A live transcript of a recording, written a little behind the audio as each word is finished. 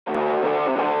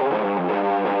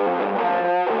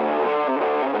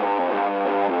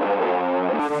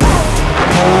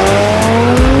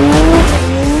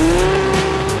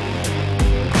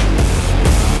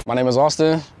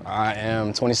Austin. I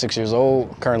am 26 years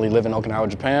old, currently live in Okinawa,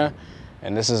 Japan,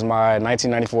 and this is my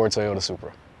 1994 Toyota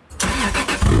Supra.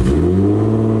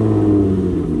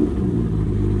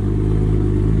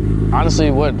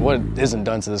 Honestly, what isn't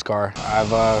done to this car? I've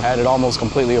had it almost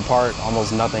completely apart.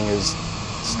 Almost nothing is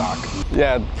stock.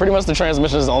 Yeah, pretty much the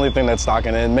transmission is the only thing that's stock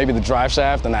in it, and maybe the drive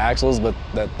shaft and the axles, but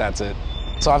that's it.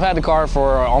 So I've had the car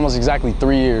for almost exactly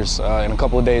 3 years. In a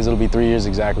couple of days, it'll be 3 years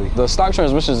exactly. The stock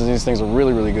transmissions of these things are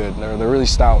really, really good. They're really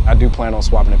stout. I do plan on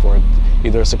swapping it for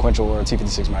either a sequential or a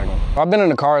T56 Magnum. I've been in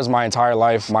the cars my entire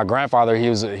life. My grandfather,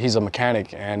 he's a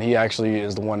mechanic, and he actually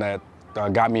is the one that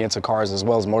got me into cars as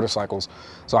well as motorcycles.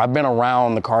 So I've been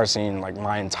around the car scene like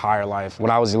my entire life. When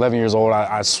I was 11 years old,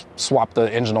 I swapped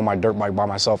the engine on my dirt bike by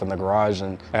myself in the garage,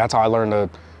 and that's how I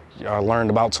learned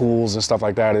about tools and stuff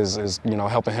like that, is you know,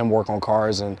 helping him work on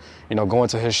cars and, you know, going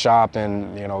to his shop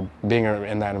and, you know, being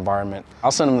in that environment.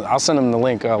 I'll send him the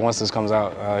link once this comes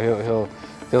out.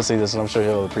 He'll see this, and I'm sure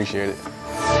he'll appreciate it.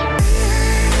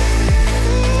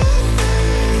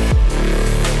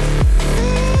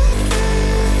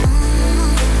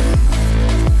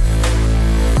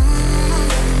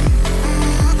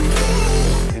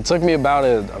 It took me about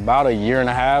a year and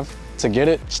a half to get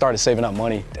it. Started saving up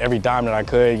money every dime that I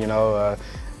could, you know,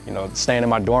 staying in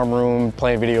my dorm room,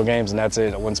 playing video games, and that's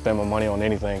it. I wouldn't spend my money on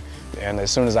anything. And as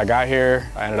soon as I got here,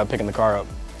 I ended up picking the car up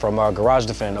from Garage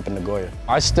Defend up in Nagoya.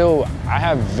 I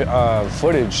have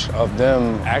footage of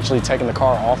them actually taking the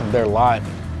car off of their lot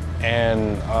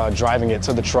and driving it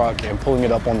to the truck and pulling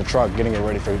it up on the truck, getting it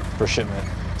ready for shipment.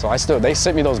 So they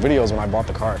sent me those videos when I bought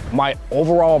the car. My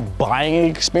overall buying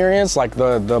experience, like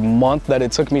the month that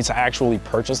it took me to actually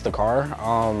purchase the car,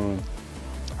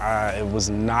 it was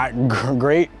not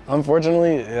great,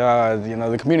 unfortunately. You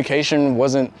know, the communication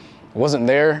wasn't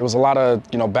there. It was a lot of,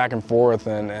 you know, back and forth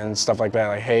and stuff like that.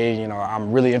 Like, hey, you know,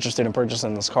 I'm really interested in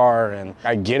purchasing this car, and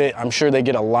I get it. I'm sure they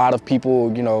get a lot of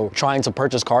people, you know, trying to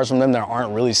purchase cars from them that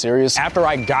aren't really serious. After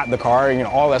I got the car, you know,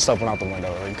 all that stuff went out the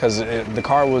window, because the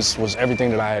car was everything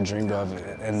that I had dreamed of,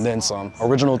 and then some.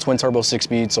 Original twin turbo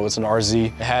 6-speed, so it's an RZ.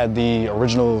 It had the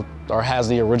original, or has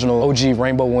the original OG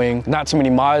rainbow wing. Not too many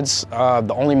mods.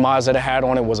 The only mods that it had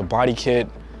on it was a body kit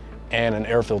and an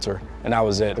air filter, and that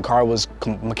was it. The car was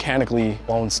mechanically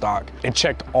bone stock. It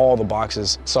checked all the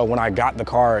boxes. So when I got the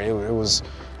car, it was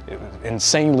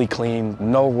insanely clean,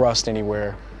 no rust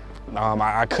anywhere.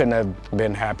 I couldn't have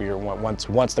been happier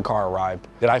once the car arrived.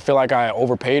 Did I feel like I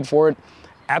overpaid for it?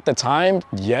 At the time,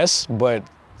 yes, but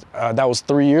that was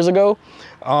 3 years ago.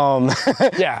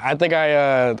 Yeah, I think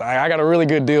I got a really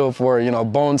good deal for, you know,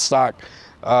 bone stock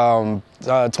twin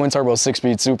turbo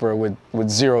 6-speed Supra with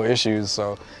zero issues.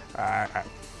 So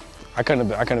I couldn't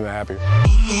have been happier.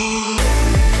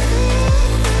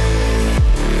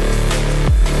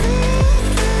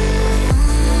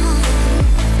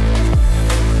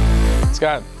 It's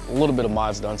got a little bit of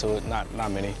mods done to it,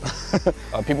 not many.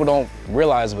 People don't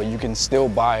realize, but you can still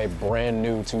buy brand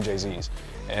new 2JZs.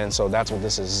 And so that's what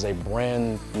this is a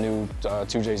brand new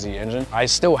 2JZ engine. I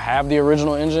still have the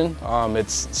original engine.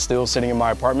 It's still sitting in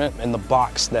my apartment in the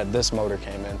box that this motor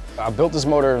came in. I built this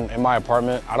motor in my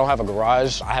apartment. I don't have a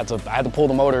garage. I had to pull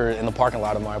the motor in the parking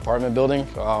lot of my apartment building,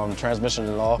 transmission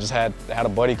and all. Just had a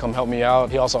buddy come help me out.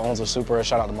 He also owns a Supra,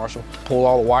 shout out to Marshall. Pulled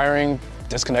all the wiring,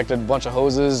 disconnected a bunch of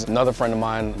hoses. Another friend of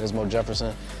mine, Ismo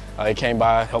Jefferson, he came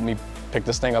by, helped me pick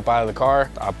this thing up out of the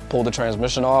car. I pulled the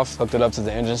transmission off, hooked it up to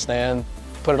the engine stand,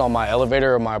 put it on my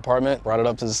elevator in my apartment, brought it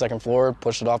up to the second floor,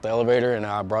 pushed it off the elevator, and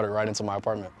I brought it right into my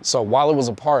apartment. So while it was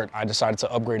apart, I decided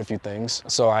to upgrade a few things.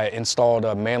 So I installed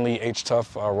Manley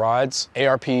H-Tough rods,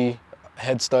 ARP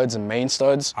head studs and main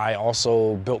studs. I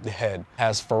also built the head. It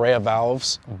has Ferrea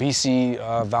valves, BC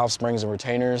valve springs and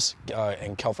retainers,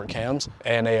 and Kelford cams,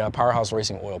 and a Powerhouse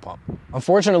Racing oil pump.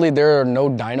 Unfortunately, there are no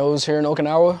dynos here in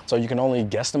Okinawa, so you can only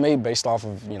guesstimate based off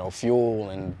of, you know, fuel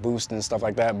and boost and stuff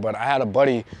like that. But I had a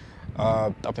buddy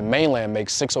up in mainland make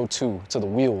 602 to the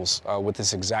wheels with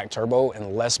this exact turbo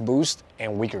and less boost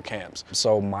and weaker cams.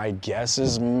 So my guess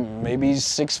is maybe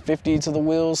 650 to the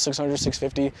wheels, 600,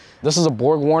 650. This is a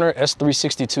BorgWarner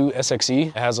S362 SXE.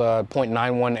 It has a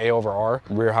 0.91 A/R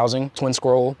rear housing, twin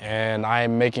scroll, and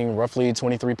I'm making roughly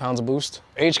 23 pounds of boost.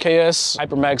 HKS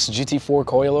Hypermax GT4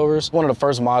 coilovers. One of the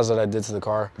first mods that I did to the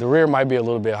car. The rear might be a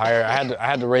little bit higher. I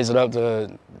had to raise it up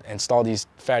to install these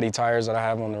fatty tires that I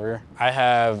have on the rear. I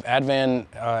have Advan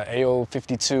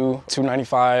AO52,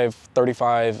 295,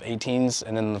 35, 18s,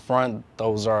 and in the front,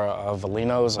 those are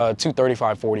Valinos,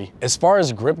 235, 40. As far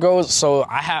as grip goes, so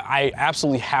I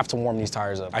absolutely have to warm these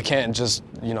tires up. I can't just,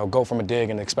 you know, go from a dig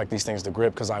and expect these things to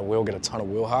grip because I will get a ton of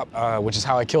wheel hop, which is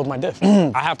how I killed my diff.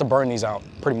 I have to burn these out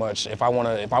pretty much. If I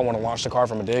wanna launch the car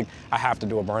from a dig, I have to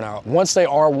do a burnout. Once they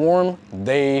are warm,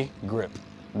 they grip.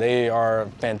 They are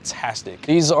fantastic.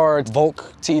 These are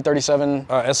Volk T37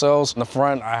 SLs. In the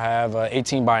front, I have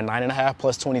 18 by 9.5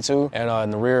 plus 22, and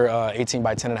in the rear, 18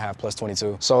 by 10.5 plus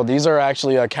 22. So these are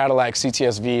actually Cadillac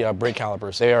CTSV brake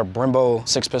calipers. They are Brembo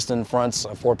 6-piston fronts,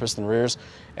 4-piston rears,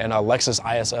 and Lexus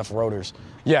ISF rotors.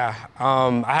 Yeah,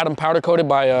 I had them powder coated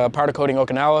by Powder Coating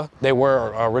Okinawa. They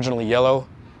were originally yellow,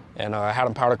 and I had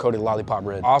them powder coated lollipop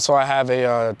red. Also, I have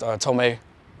a Tomei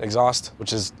exhaust,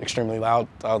 which is extremely loud,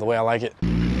 the way I like it.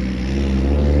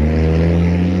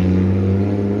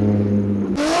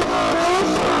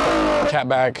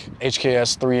 Catback,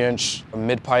 HKS 3-inch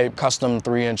mid-pipe, custom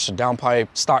 3-inch downpipe,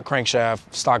 stock crankshaft,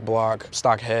 stock block,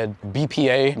 stock head,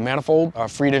 BPA manifold,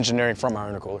 Freed Engineering front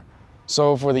mount intercooler.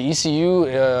 So for the ECU,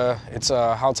 it's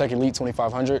a Haltech Elite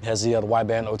 2500. It has the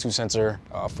wideband O2 sensor,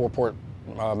 4-port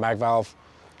mag valve,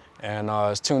 and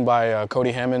it's tuned by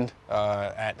Cody Hammond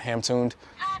at Ham Tuned.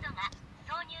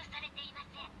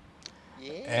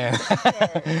 And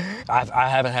I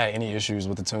haven't had any issues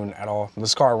with the tune at all.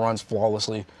 This car runs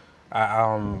flawlessly.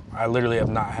 I literally have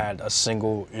not had a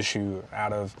single issue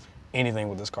out of anything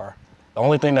with this car. The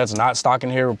only thing that's not stock in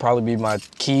here would probably be my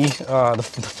key, the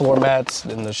floor mats,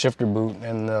 and the shifter boot,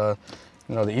 and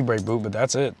you know, the e-brake boot, but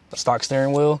that's it. Stock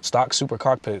steering wheel, stock Supra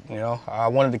cockpit, you know. I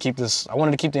wanted to keep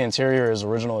the interior as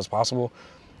original as possible.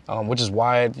 Which is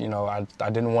why, you know, I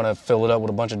didn't want to fill it up with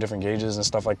a bunch of different gauges and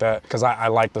stuff like that, because I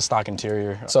like the stock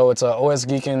interior. So it's a OS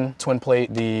Geekin twin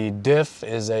plate. The diff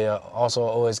is also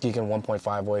OS Geekin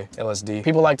 1.5-way LSD.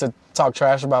 People like to talk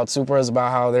trash about Supras,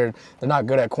 about how they're not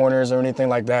good at corners or anything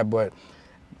like that, but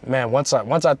man, once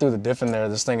I threw the diff in there,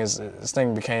 this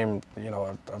thing became, you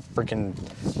know, a freaking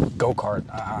go-kart.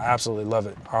 I absolutely love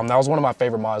it. That was one of my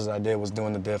favorite mods that I did, was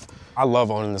doing the diff. I love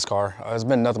owning this car. It's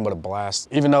been nothing but a blast.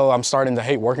 Even though I'm starting to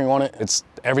hate working on it, it's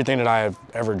everything that I have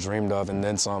ever dreamed of and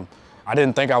then some. I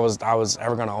didn't think I was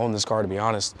ever gonna own this car, to be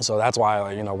honest. So that's why,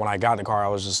 like, you know, when I got the car,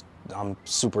 I'm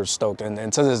super stoked.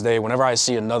 And to this day, whenever I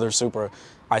see another Supra,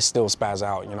 I still spaz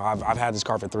out. You know, I've had this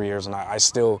car for 3 years, and I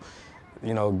still,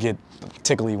 you know, get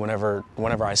tickly whenever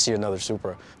I see another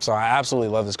Supra. So I absolutely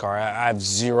love this car. I have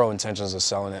zero intentions of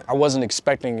selling it. I wasn't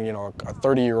expecting, you know, a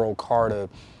 30-year-old car to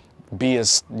be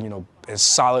as, you know, as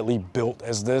solidly built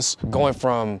as this. Going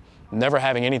from never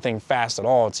having anything fast at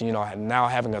all to, you know, now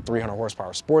having a 300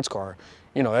 horsepower sports car,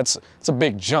 you know, it's a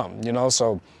big jump, you know.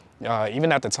 So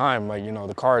even at the time, like, you know,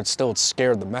 the car still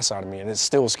scared the mess out of me, and it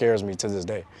still scares me to this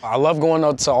day. I love going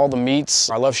out to all the meets.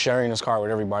 I love sharing this car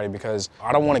with everybody because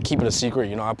I don't want to keep it a secret.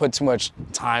 You know, I put too much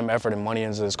time, effort, and money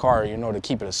into this car, you know, to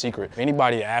keep it a secret. If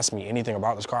anybody asks me anything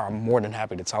about this car, I'm more than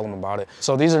happy to tell them about it.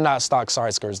 So these are not stock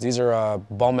side skirts. These are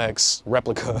Bomex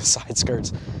replica side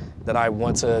skirts that I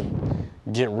want to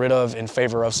get rid of in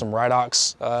favor of some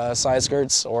Ridox side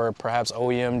skirts, or perhaps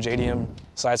OEM, JDM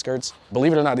side skirts.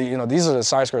 Believe it or not, you know, these are the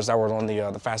side skirts that were on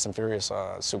the Fast and Furious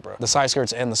Supra. The side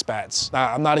skirts and the spats.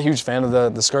 Now, I'm not a huge fan of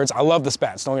the skirts. I love the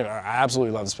spats. Don't get me wrong, I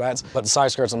absolutely love the spats, but the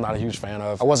side skirts I'm not a huge fan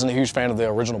of. I wasn't a huge fan of the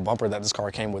original bumper that this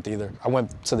car came with either. I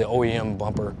went to the OEM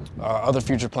bumper. Other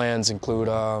future plans include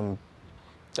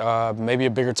maybe a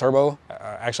bigger turbo.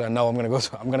 Actually, I know I'm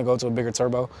gonna go to a bigger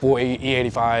turbo. Full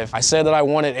E85. I said that I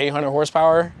wanted 800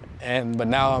 horsepower, but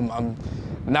now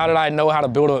now that I know how to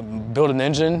build an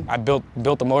engine, I built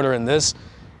the motor in this.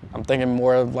 I'm thinking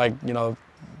more of, like, you know,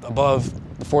 above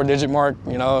the 4-digit mark.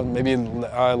 You know, maybe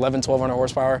 1,200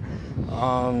 horsepower.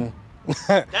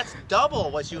 That's double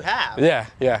what you have.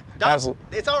 Yeah,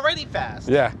 absolutely. It's already fast.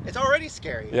 Yeah, it's already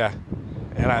scary. Yeah.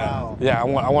 And wow. I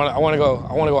want to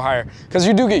go higher, because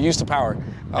you do get used to power.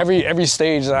 Every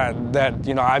stage that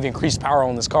you know I've increased power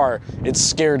on this car, it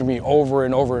scared me over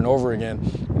and over and over again.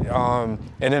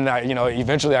 And then you know,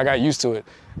 eventually I got used to it.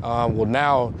 Well,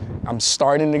 now I'm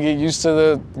starting to get used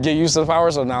to the power,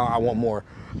 so now I want more.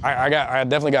 I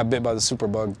definitely got bit by the super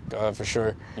bug for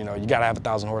sure. You know, you gotta have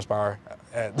 1,000 horsepower.